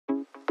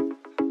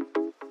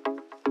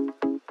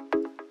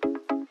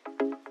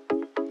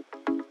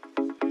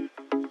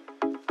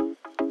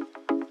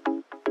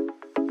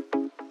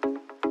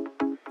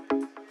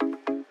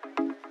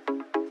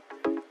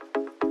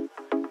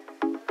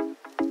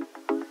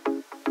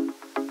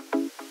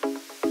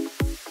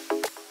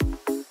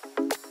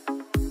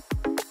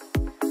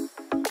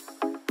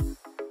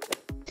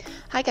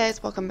Hi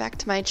guys, welcome back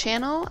to my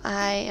channel.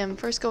 I am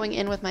first going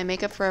in with my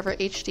Makeup Forever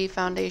HD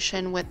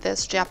foundation with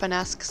this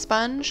Japanesque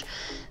sponge.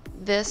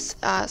 This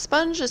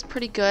sponge is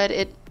pretty good.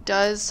 It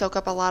does soak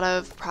up a lot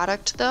of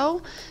product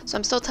though, so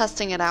I'm still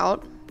testing it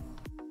out.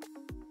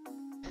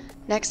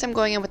 Next I'm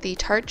going in with the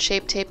Tarte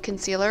Shape Tape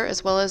Concealer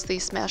as well as the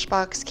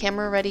Smashbox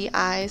Camera Ready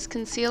Eyes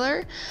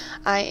Concealer.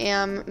 I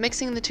am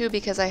mixing the two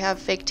because I have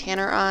fake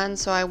tanner on,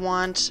 so I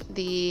want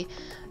the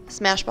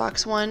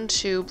Smashbox one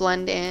to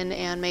blend in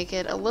and make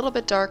it a little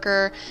bit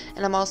darker,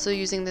 and I'm also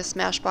using the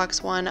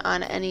Smashbox one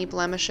on any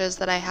blemishes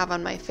that I have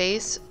on my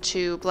face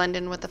to blend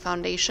in with the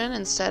foundation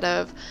instead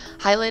of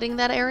highlighting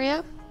that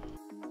area.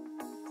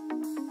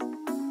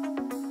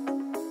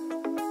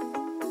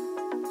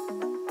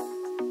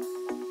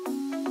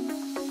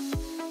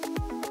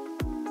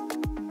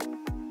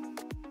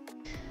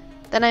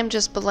 Then I'm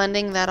just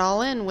blending that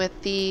all in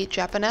with the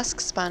Japanesque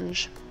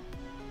sponge.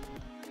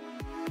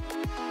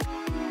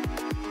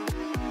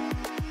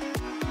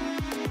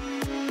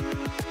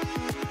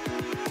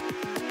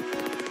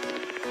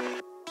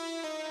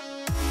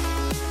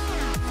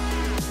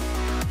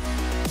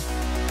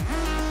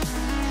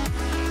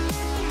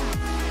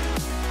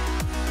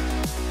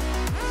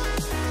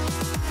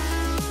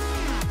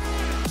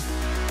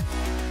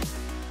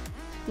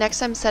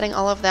 Next I'm setting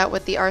all of that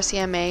with the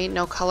RCMA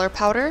No Color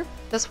Powder.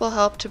 This will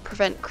help to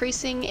prevent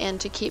creasing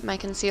and to keep my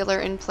concealer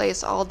in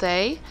place all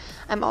day.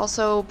 I'm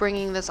also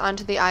bringing this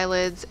onto the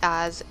eyelids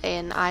as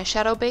an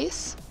eyeshadow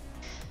base.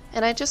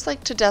 And I just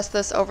like to dust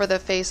this over the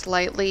face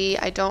lightly.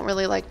 I don't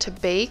really like to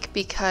bake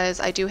because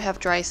I do have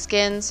dry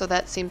skin, so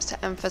that seems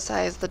to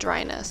emphasize the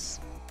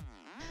dryness.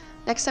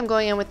 Next I'm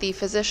going in with the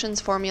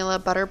Physicians Formula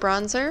Butter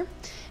Bronzer,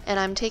 and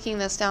I'm taking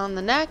this down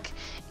the neck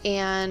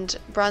and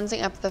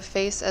bronzing up the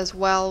face as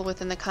well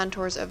within the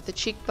contours of the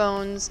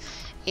cheekbones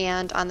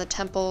and on the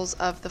temples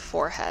of the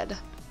forehead.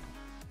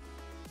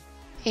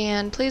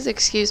 And please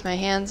excuse my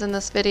hands in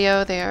this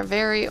video, they are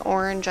very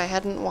orange. I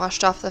hadn't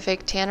washed off the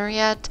fake tanner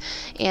yet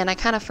and I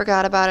kind of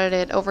forgot about it.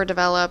 It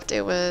overdeveloped.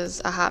 It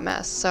was a hot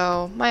mess,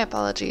 so my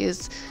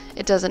apologies.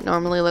 It doesn't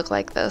normally look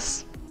like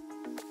this.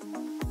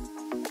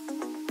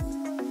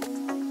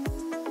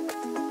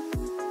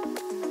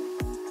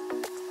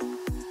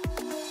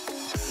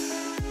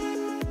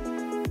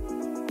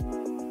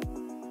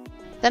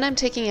 Then I'm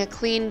taking a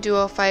clean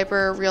Duo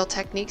Fiber Real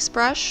Techniques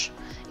brush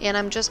and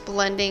I'm just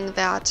blending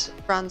that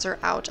bronzer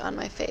out on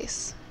my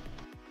face.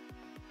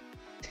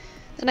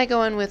 Then I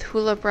go in with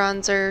Hoola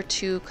Bronzer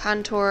to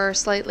contour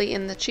slightly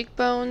in the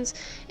cheekbones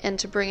and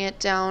to bring it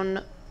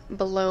down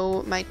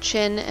below my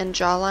chin and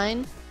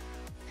jawline.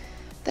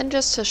 Then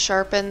just to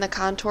sharpen the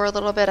contour a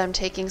little bit, I'm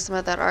taking some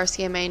of that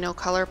RCMA No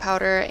Color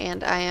Powder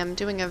and I am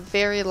doing a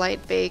very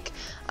light bake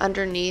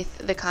underneath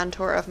the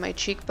contour of my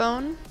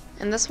cheekbone.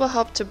 And this will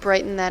help to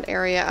brighten that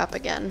area up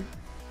again.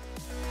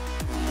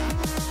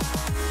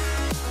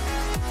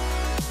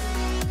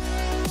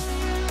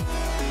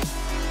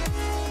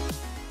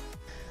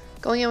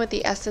 Going in with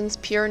the Essence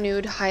Pure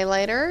Nude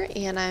Highlighter,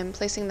 and I'm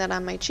placing that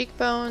on my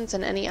cheekbones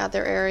and any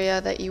other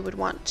area that you would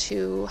want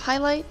to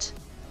highlight.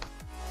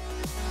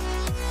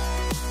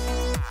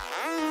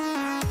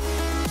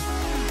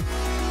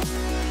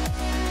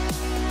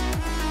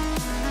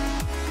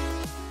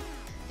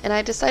 And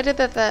I decided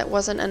that that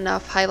wasn't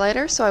enough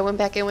highlighter, so I went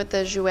back in with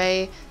the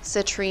Jouer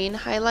Citrine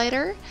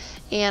highlighter,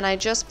 and I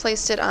just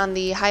placed it on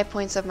the high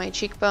points of my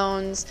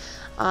cheekbones,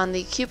 on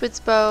the Cupid's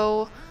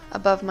bow,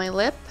 above my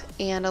lip,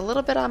 and a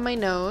little bit on my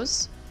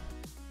nose.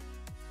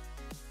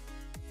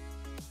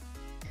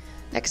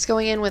 Next,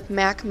 going in with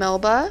MAC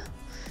Melba,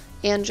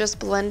 and just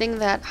blending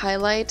that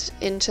highlight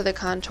into the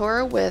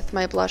contour with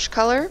my blush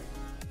color.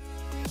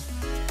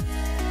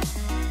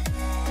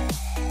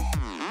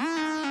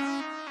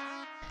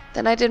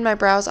 Then I did my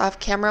brows off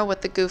camera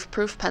with the Goof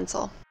Proof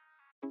pencil.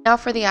 Now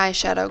for the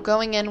eyeshadow,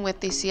 going in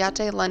with the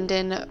Ciate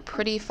London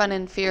Pretty Fun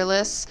and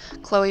Fearless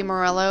Chloe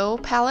Morello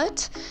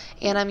palette,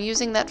 and I'm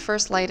using that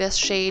first lightest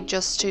shade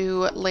just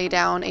to lay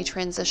down a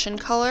transition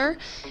color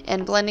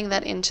and blending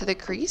that into the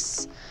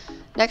crease.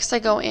 Next I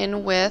go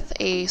in with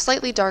a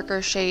slightly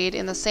darker shade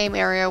in the same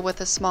area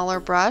with a smaller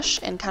brush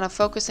and kind of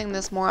focusing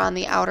this more on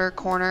the outer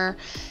corner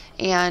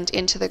and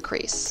into the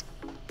crease.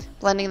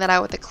 Blending that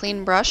out with a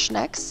clean brush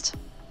next.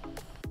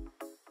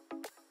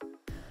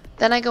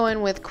 Then I go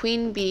in with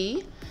Queen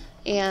Bee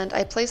and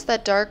I place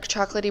that dark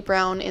chocolatey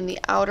brown in the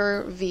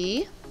outer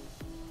V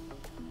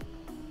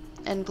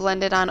and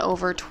blend it on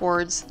over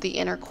towards the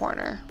inner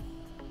corner.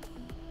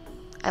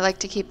 I like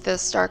to keep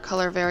this dark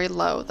color very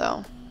low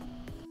though.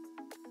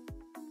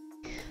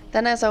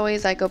 Then as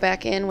always I go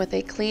back in with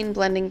a clean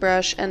blending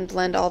brush and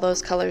blend all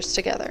those colors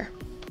together.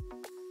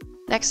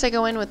 Next I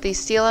go in with the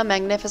Stila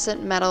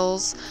Magnificent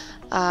Metals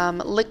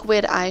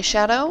liquid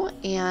eyeshadow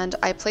and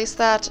I place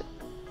that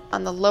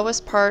on the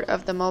lowest part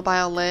of the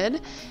mobile lid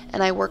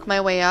and I work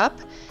my way up,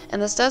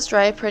 and this does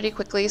dry pretty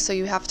quickly, so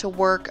you have to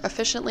work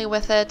efficiently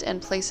with it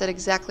and place it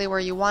exactly where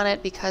you want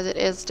it because it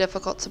is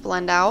difficult to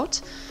blend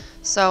out.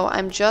 So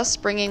I'm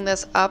just bringing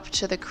this up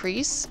to the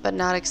crease but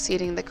not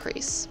exceeding the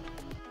crease.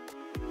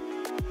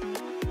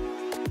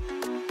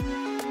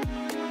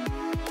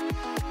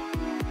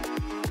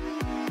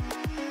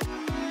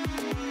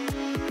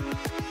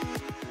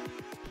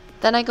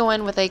 Then I go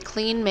in with a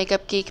clean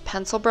Makeup Geek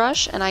pencil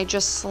brush and I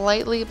just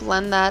slightly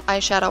blend that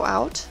eyeshadow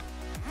out.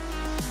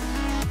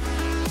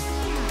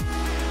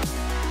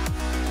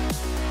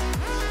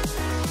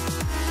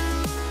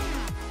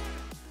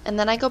 And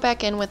then I go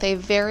back in with a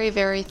very,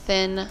 very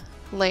thin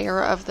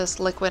layer of this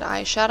liquid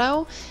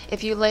eyeshadow.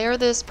 If you layer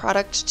this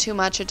product too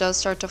much, it does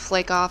start to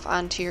flake off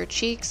onto your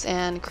cheeks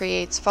and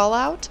creates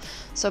fallout,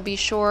 so be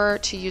sure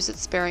to use it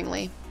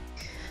sparingly.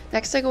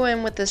 Next I go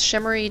in with this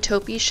shimmery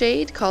taupey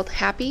shade called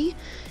Happy,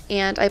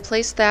 and I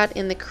place that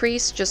in the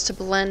crease just to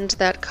blend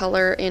that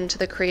color into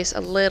the crease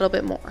a little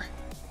bit more.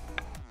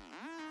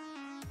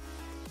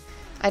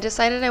 I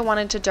decided I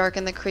wanted to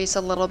darken the crease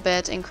a little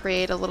bit and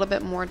create a little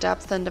bit more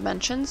depth and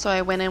dimension, so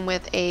I went in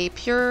with a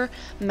pure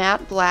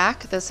matte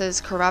black. This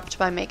is Corrupt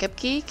by Makeup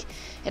Geek.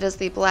 It is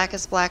the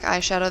blackest black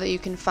eyeshadow that you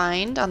can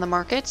find on the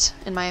market,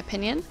 in my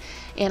opinion,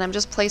 and I'm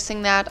just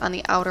placing that on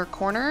the outer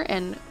corner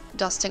and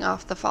dusting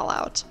off the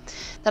fallout.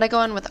 Then I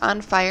go in with On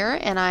Fire,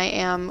 and I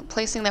am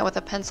placing that with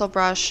a pencil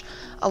brush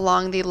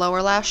along the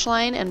lower lash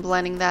line and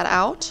blending that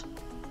out.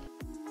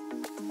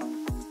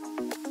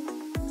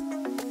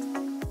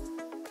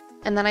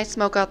 And then I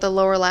smoke out the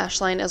lower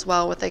lash line as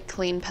well with a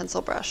clean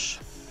pencil brush.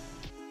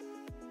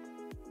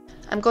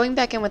 I'm going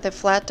back in with a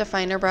flat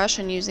definer brush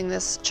and using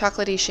this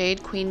chocolatey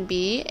shade, Queen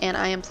Bee, and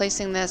I am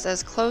placing this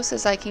as close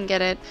as I can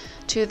get it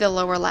to the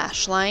lower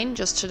lash line,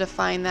 just to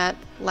define that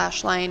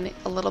lash line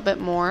a little bit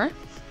more.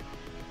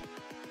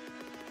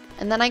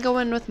 And then I go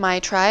in with My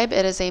Tribe.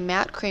 It is a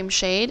matte cream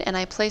shade, and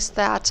I place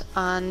that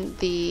on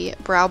the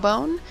brow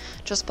bone,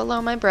 just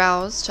below my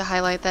brows, to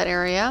highlight that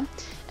area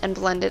and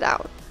blend it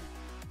out.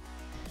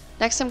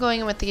 Next I'm going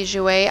in with the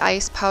Jouer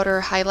Ice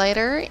Powder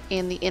Highlighter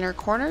in the inner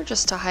corner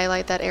just to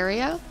highlight that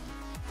area.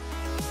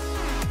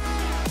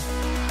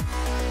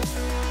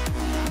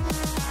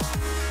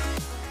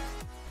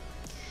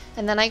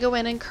 And then I go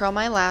in and curl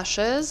my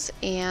lashes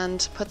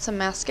and put some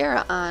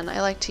mascara on.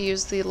 I like to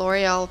use the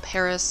L'Oreal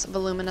Paris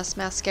Voluminous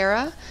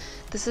Mascara.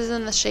 This is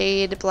in the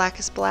shade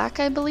Blackest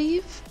Black, I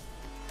believe.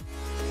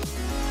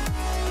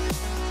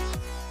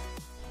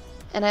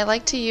 And I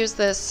like to use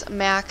this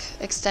MAC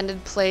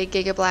Extended Play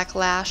Giga Black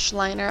Lash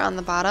Liner on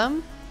the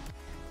bottom.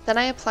 Then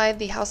I applied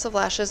the House of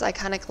Lashes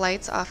Iconic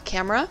Lights off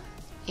camera,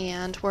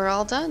 and we're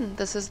all done.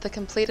 This is the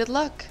completed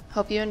look.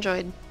 Hope you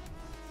enjoyed.